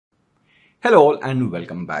Hello all and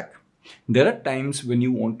welcome back. There are times when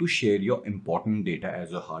you want to share your important data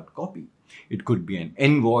as a hard copy. It could be an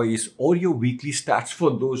invoice or your weekly stats for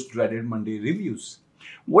those dreaded Monday reviews.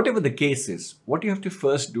 Whatever the case is, what you have to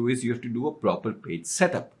first do is you have to do a proper page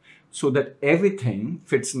setup so that everything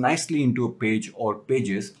fits nicely into a page or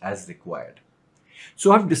pages as required.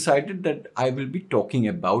 So I've decided that I will be talking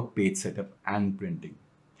about page setup and printing.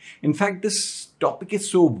 In fact, this topic is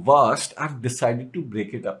so vast, I've decided to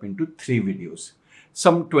break it up into 3 videos,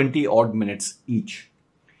 some 20 odd minutes each.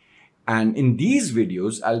 And in these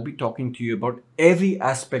videos, I'll be talking to you about every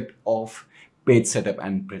aspect of page setup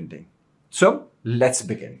and printing. So let's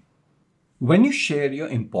begin. When you share your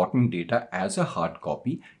important data as a hard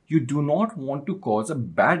copy, you do not want to cause a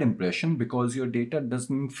bad impression because your data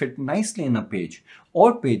doesn't fit nicely in a page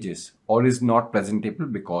or pages or is not presentable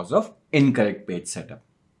because of incorrect page setup.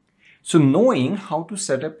 So knowing how to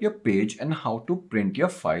set up your page and how to print your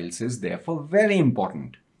files is therefore very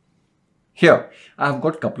important. Here, I've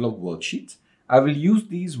got a couple of worksheets. I will use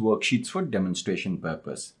these worksheets for demonstration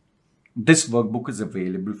purpose. This workbook is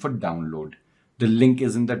available for download. The link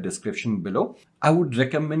is in the description below. I would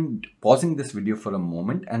recommend pausing this video for a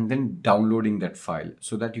moment and then downloading that file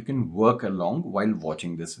so that you can work along while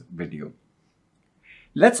watching this video.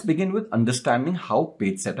 Let's begin with understanding how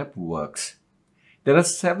page setup works. There are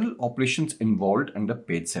several operations involved under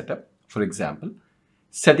page setup. For example,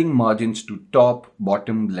 setting margins to top,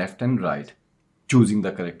 bottom, left and right, choosing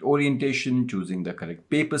the correct orientation, choosing the correct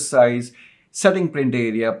paper size, setting print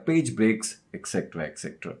area, page breaks, etc.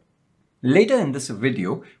 etc. Later in this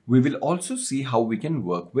video, we will also see how we can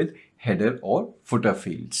work with header or footer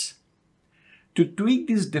fields. To tweak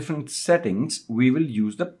these different settings, we will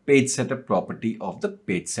use the page setup property of the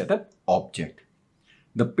page setup object.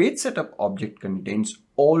 The page setup object contains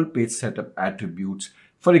all page setup attributes,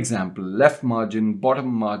 for example, left margin, bottom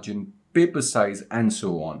margin, paper size, and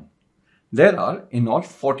so on. There are in all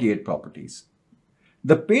 48 properties.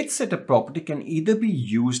 The page setup property can either be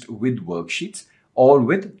used with worksheets or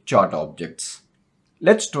with chart objects.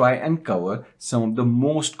 Let's try and cover some of the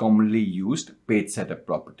most commonly used page setup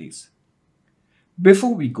properties.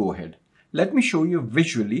 Before we go ahead, let me show you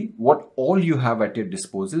visually what all you have at your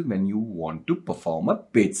disposal when you want to perform a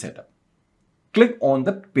page setup. Click on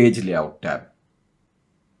the Page Layout tab.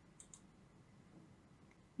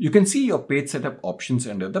 You can see your page setup options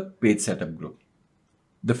under the Page Setup group.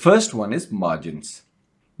 The first one is Margins.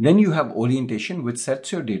 Then you have Orientation, which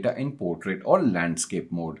sets your data in portrait or landscape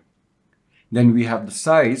mode. Then we have the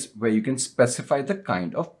Size, where you can specify the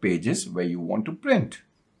kind of pages where you want to print.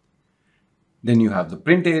 Then you have the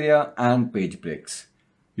print area and page breaks.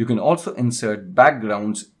 You can also insert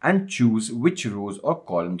backgrounds and choose which rows or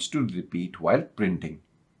columns to repeat while printing.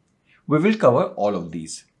 We will cover all of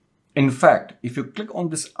these. In fact, if you click on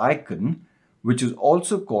this icon, which is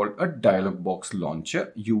also called a dialog box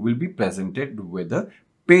launcher, you will be presented with a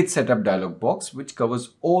page setup dialog box which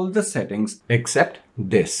covers all the settings except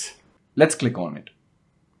this. Let's click on it.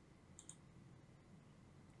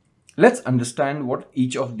 Let's understand what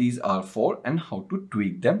each of these are for and how to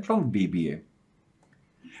tweak them from VBA.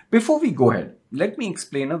 Before we go ahead, let me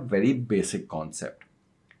explain a very basic concept.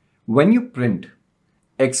 When you print,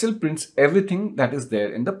 Excel prints everything that is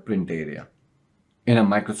there in the print area. In a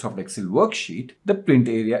Microsoft Excel worksheet, the print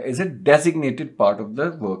area is a designated part of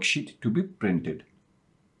the worksheet to be printed.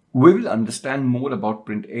 We will understand more about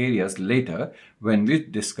print areas later when we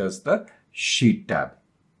discuss the Sheet tab.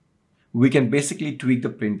 We can basically tweak the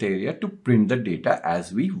print area to print the data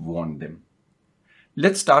as we want them.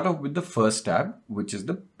 Let's start off with the first tab, which is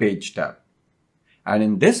the Page tab. And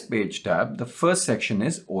in this Page tab, the first section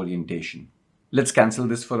is Orientation. Let's cancel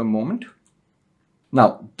this for a moment.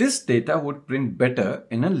 Now, this data would print better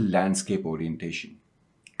in a landscape orientation.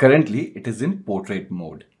 Currently, it is in portrait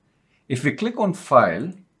mode. If we click on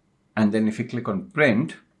File, and then if we click on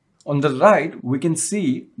Print, on the right, we can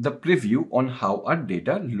see the preview on how our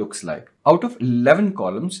data looks like. Out of 11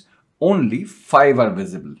 columns, only 5 are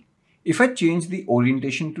visible. If I change the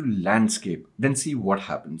orientation to landscape, then see what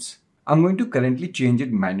happens. I'm going to currently change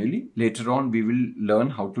it manually. Later on, we will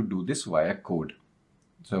learn how to do this via code.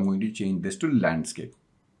 So I'm going to change this to landscape.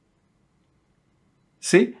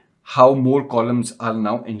 See how more columns are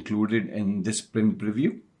now included in this print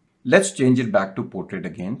preview. Let's change it back to portrait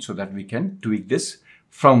again so that we can tweak this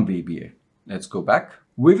from VBA. Let's go back.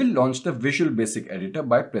 We will launch the Visual Basic Editor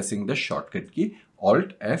by pressing the shortcut key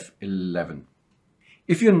Alt F11.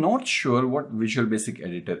 If you're not sure what Visual Basic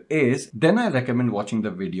Editor is, then I recommend watching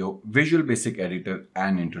the video Visual Basic Editor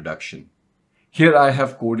and Introduction. Here I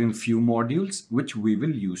have code in few modules which we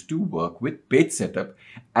will use to work with page setup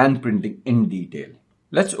and printing in detail.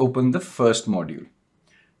 Let's open the first module.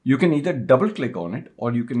 You can either double click on it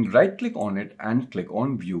or you can right click on it and click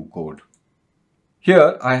on View Code.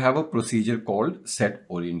 Here I have a procedure called Set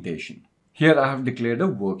Orientation. Here I have declared a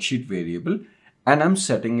worksheet variable and I'm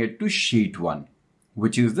setting it to Sheet 1,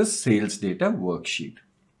 which is the sales data worksheet.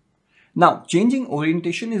 Now, changing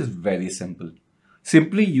orientation is very simple.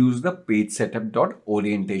 Simply use the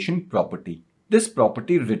PageSetup.Orientation property. This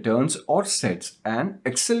property returns or sets an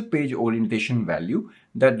Excel page orientation value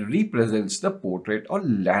that represents the portrait or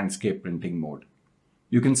landscape printing mode.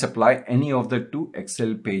 You can supply any of the two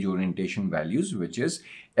Excel page orientation values, which is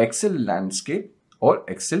Excel landscape or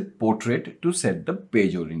Excel portrait, to set the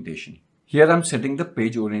page orientation. Here I'm setting the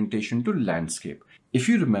page orientation to landscape. If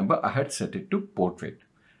you remember, I had set it to portrait.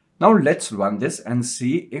 Now let's run this and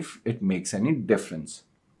see if it makes any difference.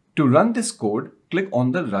 To run this code, click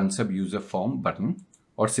on the Run Sub User Form button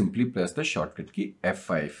or simply press the shortcut key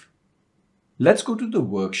F5. Let's go to the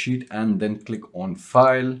worksheet and then click on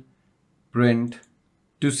File, Print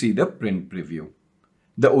to see the print preview.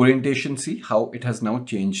 The orientation, see how it has now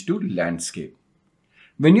changed to landscape.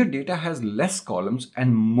 When your data has less columns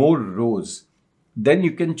and more rows, then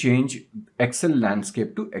you can change Excel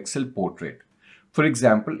landscape to Excel portrait. For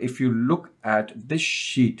example, if you look at this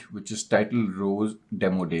sheet, which is titled Rows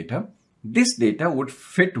Demo Data, this data would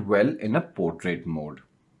fit well in a portrait mode.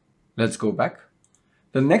 Let's go back.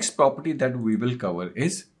 The next property that we will cover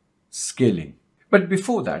is scaling. But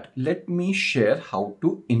before that, let me share how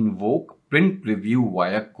to invoke print preview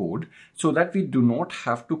via code so that we do not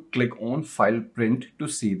have to click on File Print to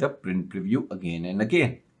see the print preview again and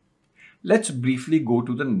again. Let's briefly go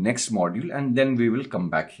to the next module and then we will come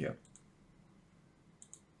back here.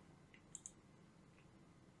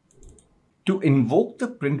 To invoke the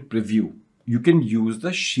print preview, you can use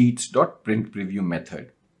the Sheets.PrintPreview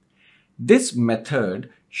method. This method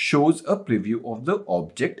shows a preview of the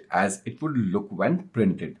object as it would look when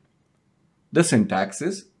printed. The syntax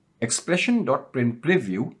is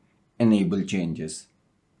expression.printPreview enable changes.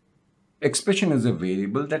 Expression is a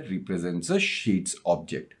variable that represents a Sheets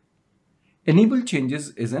object. Enable changes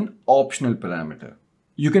is an optional parameter.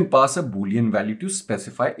 You can pass a Boolean value to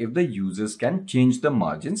specify if the users can change the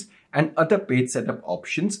margins and other page setup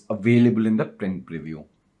options available in the print preview.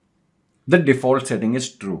 The default setting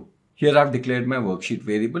is true. Here I've declared my worksheet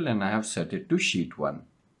variable and I have set it to Sheet 1.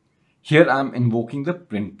 Here I'm invoking the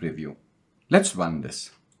print preview. Let's run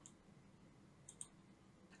this.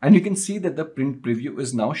 And you can see that the print preview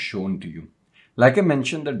is now shown to you. Like I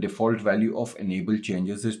mentioned, the default value of enable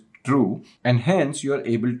changes is true, and hence you are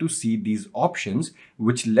able to see these options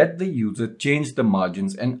which let the user change the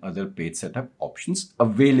margins and other page setup options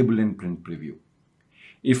available in print preview.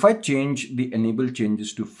 If I change the enable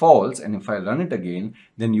changes to false and if I run it again,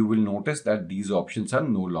 then you will notice that these options are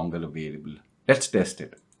no longer available. Let's test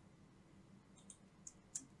it.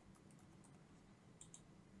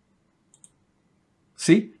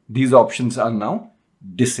 See, these options are now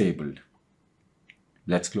disabled.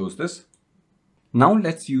 Let's close this. Now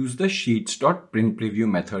let's use the Sheets.PrintPreview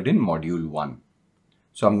method in module 1.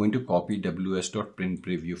 So I'm going to copy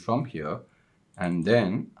ws.printpreview from here and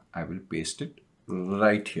then I will paste it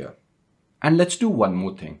right here. And let's do one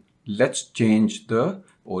more thing. Let's change the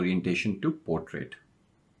orientation to portrait.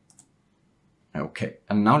 Okay,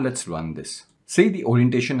 and now let's run this. Say the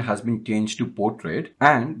orientation has been changed to portrait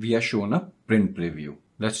and we are shown a print preview.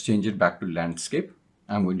 Let's change it back to landscape.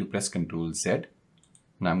 I'm going to press Ctrl Z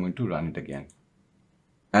and I'm going to run it again.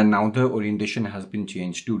 And now the orientation has been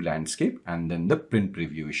changed to landscape and then the print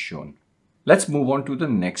preview is shown. Let's move on to the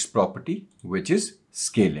next property, which is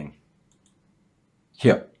scaling.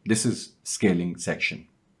 Here, this is scaling section.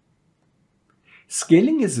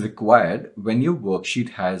 Scaling is required when your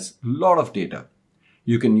worksheet has a lot of data.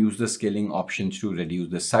 You can use the scaling options to reduce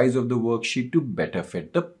the size of the worksheet to better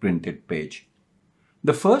fit the printed page.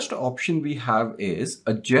 The first option we have is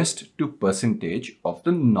adjust to percentage of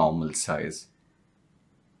the normal size.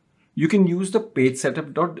 You can use the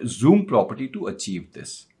PageSetup.Zoom property to achieve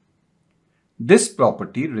this. This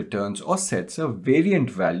property returns or sets a variant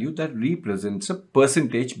value that represents a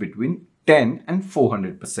percentage between 10 and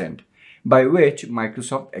 400%, by which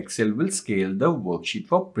Microsoft Excel will scale the worksheet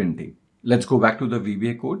for printing. Let's go back to the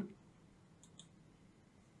VBA code.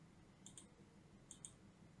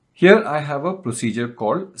 Here I have a procedure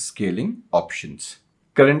called scaling options.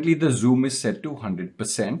 Currently the zoom is set to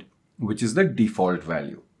 100%, which is the default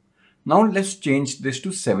value. Now let's change this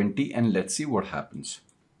to 70 and let's see what happens.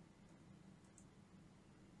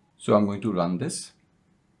 So I'm going to run this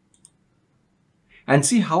and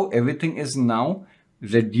see how everything is now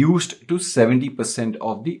reduced to 70%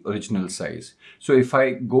 of the original size. So if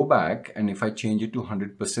I go back and if I change it to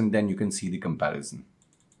 100%, then you can see the comparison.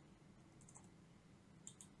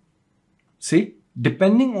 See,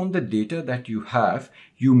 depending on the data that you have,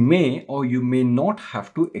 you may or you may not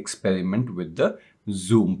have to experiment with the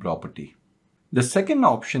zoom property. The second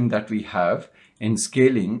option that we have in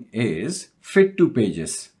scaling is fit to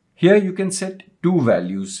pages. Here you can set two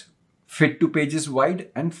values, fit to pages wide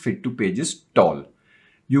and fit to pages tall.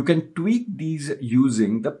 You can tweak these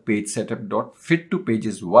using the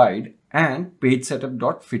PageSetup.FitToPagesWide and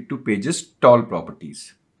PageSetup.FitToPagesTall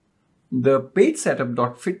properties. The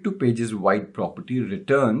PageSetup.FitToPagesWide property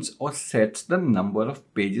returns or sets the number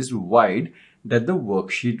of pages wide that the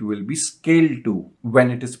worksheet will be scaled to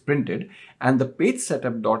when it is printed, and the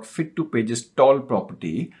PageSetup.FitToPagesTall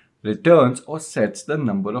property returns or sets the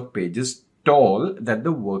number of pages tall that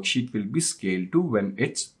the worksheet will be scaled to when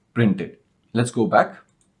it's printed. Let's go back.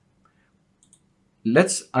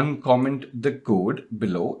 Let's uncomment the code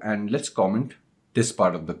below and let's comment this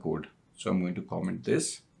part of the code. So I'm going to comment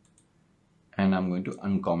this and I'm going to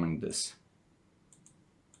uncomment this.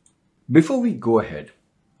 Before we go ahead,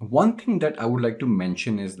 one thing that I would like to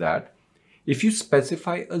mention is that if you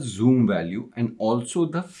specify a zoom value and also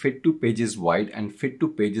the fit to pages wide and fit to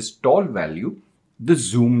pages tall value, the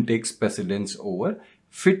zoom takes precedence over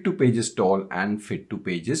fit to pages tall and fit to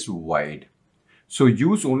pages wide. So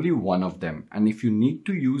use only one of them, and if you need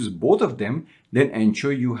to use both of them, then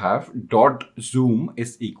ensure you have .zoom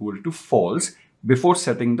is equal to false before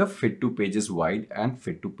setting the fit to pages wide and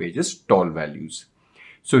fit to pages tall values.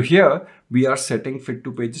 So here we are setting fit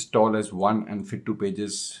to pages tall as 1 and fit to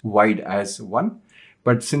pages wide as 1.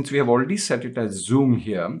 But since we have already set it as zoom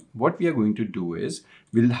here, what we are going to do is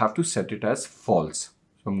we'll have to set it as false.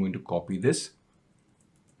 So I'm going to copy this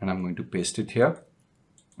and I'm going to paste it here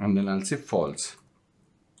and then I'll say false.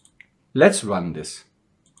 Let's run this.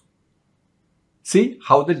 See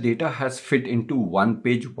how the data has fit into 1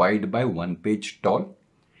 page wide by 1 page tall.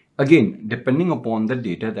 Again, depending upon the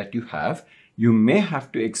data that you have, you may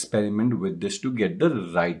have to experiment with this to get the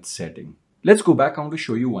right setting. Let's go back. I want to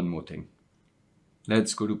show you one more thing.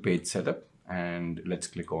 Let's go to page setup and let's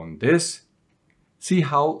click on this. See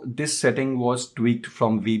how this setting was tweaked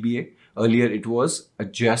from VBA. Earlier it was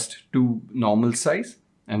adjust to normal size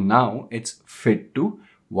and now it's fit to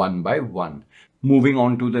 1 by 1. Moving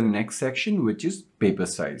on to the next section, which is paper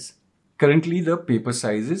size. Currently the paper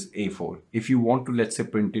size is A4. If you want to, let's say,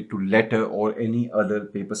 print it to letter or any other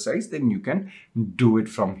paper size, then you can do it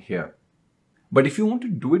from here. But if you want to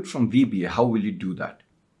do it from VBA, how will you do that?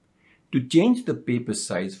 To change the paper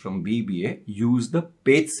size from VBA, use the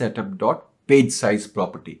PageSetup.PageSize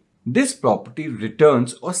property. This property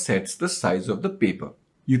returns or sets the size of the paper.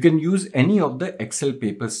 You can use any of the Excel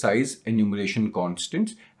paper size enumeration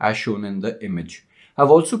constants as shown in the image.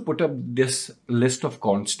 I've also put up this list of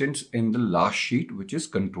constants in the last sheet, which is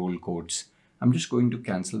control codes. I'm just going to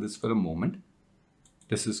cancel this for a moment.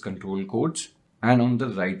 This is control codes, and on the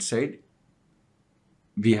right side,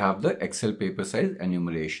 we have the Excel paper size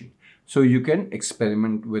enumeration. So you can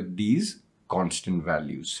experiment with these constant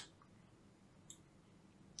values.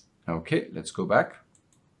 Okay, let's go back.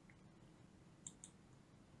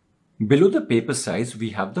 Below the paper size, we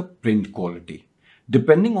have the print quality.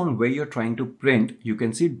 Depending on where you're trying to print, you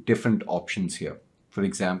can see different options here. For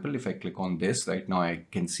example, if I click on this, right now I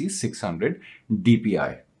can see 600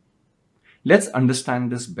 dpi. Let's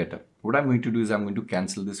understand this better. What I'm going to do is I'm going to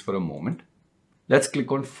cancel this for a moment. Let's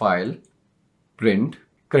click on File, Print.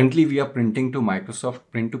 Currently, we are printing to Microsoft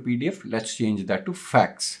Print to PDF. Let's change that to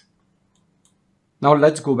fax. Now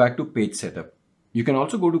let's go back to Page Setup. You can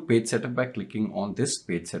also go to Page Setup by clicking on this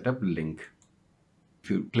Page Setup link. If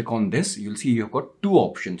you click on this, you'll see you've got two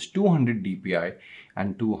options, 200 dpi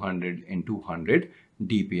and 200 in 200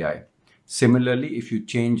 dpi. Similarly, if you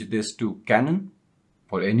change this to Canon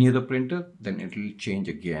or any other printer, then it will change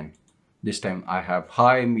again. This time I have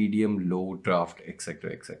high, medium, low, draft,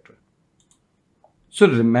 etc., etc. So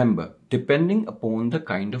remember, depending upon the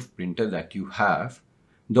kind of printer that you have,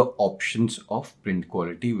 the options of print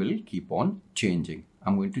quality will keep on changing.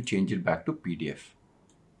 I'm going to change it back to PDF.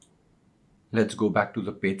 Let's go back to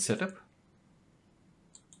the page setup.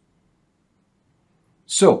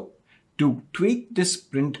 So to tweak this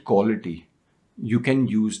print quality, you can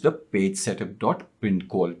use the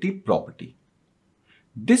PageSetup.PrintQuality property.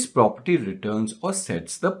 This property returns or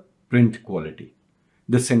sets the print quality.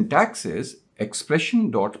 The syntax is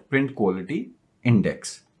expression.printQuality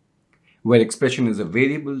index, where expression is a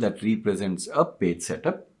variable that represents a page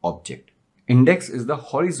setup object. Index is the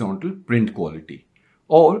horizontal print quality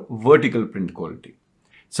or vertical print quality.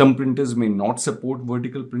 Some printers may not support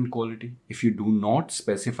vertical print quality. If you do not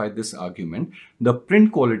specify this argument, the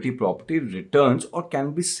print quality property returns or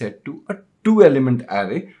can be set to a two-element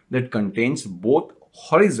array that contains both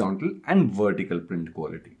horizontal and vertical print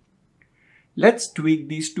quality. Let's tweak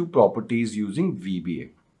these two properties using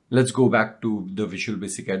VBA. Let's go back to the Visual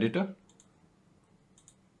Basic Editor.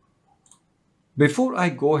 Before I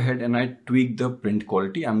go ahead and I tweak the print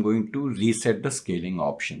quality, I'm going to reset the scaling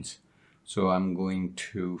options. So I'm going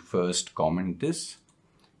to first comment this,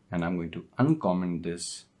 and I'm going to uncomment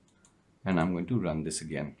this, and I'm going to run this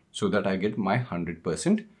again so that I get my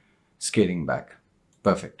 100% scaling back.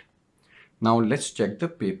 Perfect. Now let's check the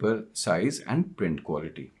paper size and print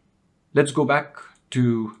quality. Let's go back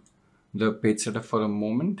to the page setup for a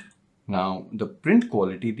moment. Now the print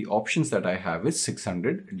quality, the options that I have is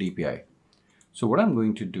 600 dpi. So what I'm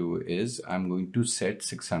going to do is I'm going to set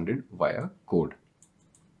 600 via code.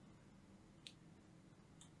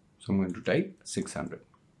 So I'm going to type 600.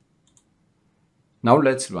 Now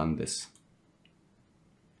let's run this.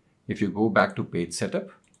 If you go back to page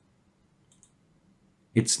setup,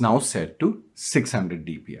 it's now set to 600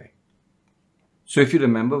 dpi. So if you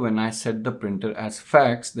remember, when I set the printer as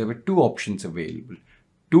fax, there were two options available,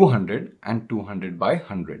 200 and 200 by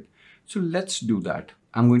 100. So let's do that.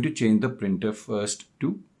 I'm going to change the printer first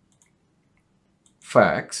to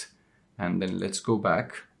fax, and then let's go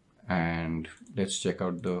back and let's check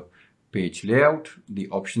out the page layout. The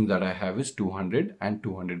options that I have is 200 and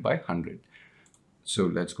 200 by 100. So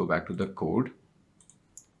let's go back to the code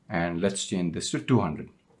and let's change this to 200.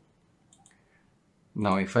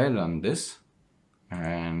 Now if I run this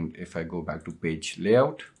and if I go back to page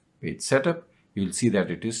layout, page setup, you'll see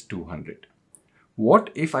that it is 200.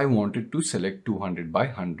 What if I wanted to select 200 by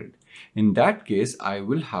 100? In that case, I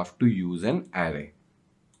will have to use an array.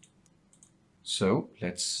 So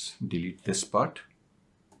let's delete this part.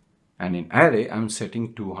 And in array, I'm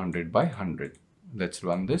setting 200 by 100. Let's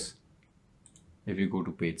run this. If you go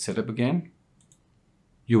to page setup again,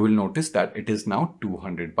 you will notice that it is now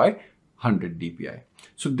 200 by 100 dpi.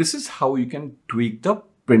 So this is how you can tweak the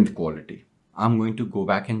print quality. I'm going to go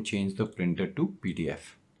back and change the printer to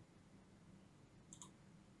PDF.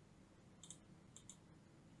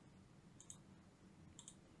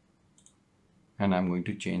 And I'm going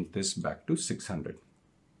to change this back to 600.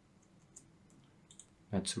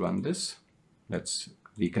 Let's run this. Let's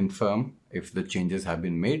reconfirm if the changes have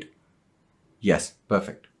been made. Yes,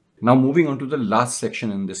 perfect. Now moving on to the last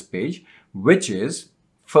section in this page, which is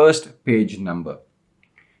first page number.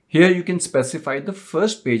 Here you can specify the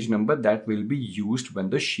first page number that will be used when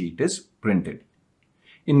the sheet is printed.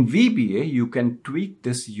 In VBA, you can tweak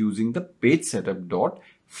this using the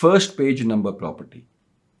PageSetup.FirstPageNumber property.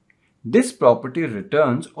 This property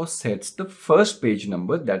returns or sets the first page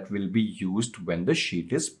number that will be used when the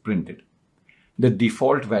sheet is printed. The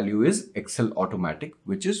default value is Excel Automatic,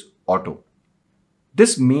 which is auto.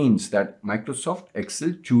 This means that Microsoft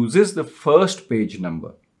Excel chooses the first page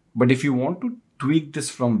number. But if you want to tweak this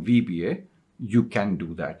from VBA, you can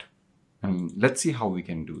do that. And let's see how we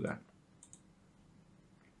can do that.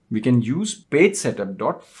 We can use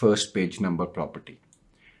PageSetup.FirstPageNumber property.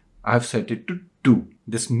 I have set it to 2.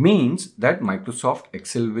 This means that Microsoft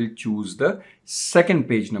Excel will choose the second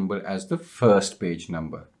page number as the first page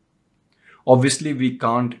number. Obviously, we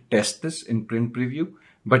can't test this in print preview,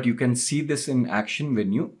 but you can see this in action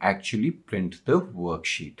when you actually print the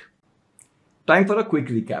worksheet. Time for a quick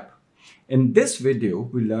recap. In this video,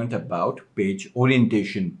 we learned about page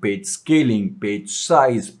orientation, page scaling, page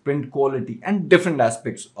size, print quality, and different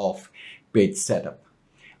aspects of page setup.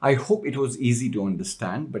 I hope it was easy to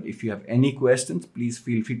understand, but if you have any questions, please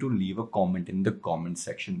feel free to leave a comment in the comment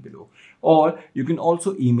section below. Or you can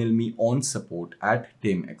also email me on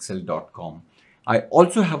support@teamexcel.com. I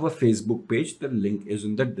also have a Facebook page. The link is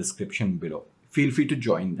in the description below. Feel free to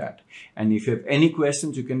join that. And if you have any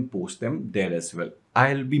questions, you can post them there as well.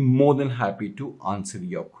 I'll be more than happy to answer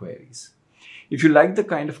your queries. If you like the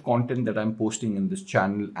kind of content that I'm posting in this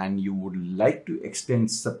channel and you would like to extend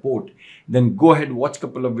support, then go ahead, watch a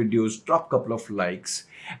couple of videos, drop a couple of likes.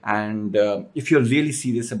 And if you're really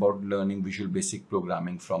serious about learning Visual Basic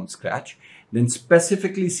programming from scratch, then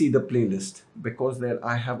specifically see the playlist, because there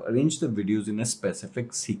I have arranged the videos in a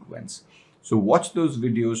specific sequence. So watch those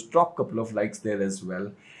videos, drop a couple of likes there as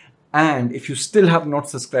well. And if you still have not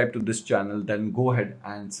subscribed to this channel, then go ahead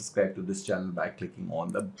and subscribe to this channel by clicking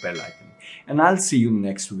on the bell icon. And I'll see you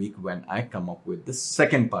next week when I come up with the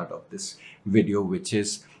second part of this video, which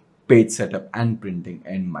is page setup and printing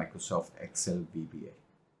in Microsoft Excel VBA.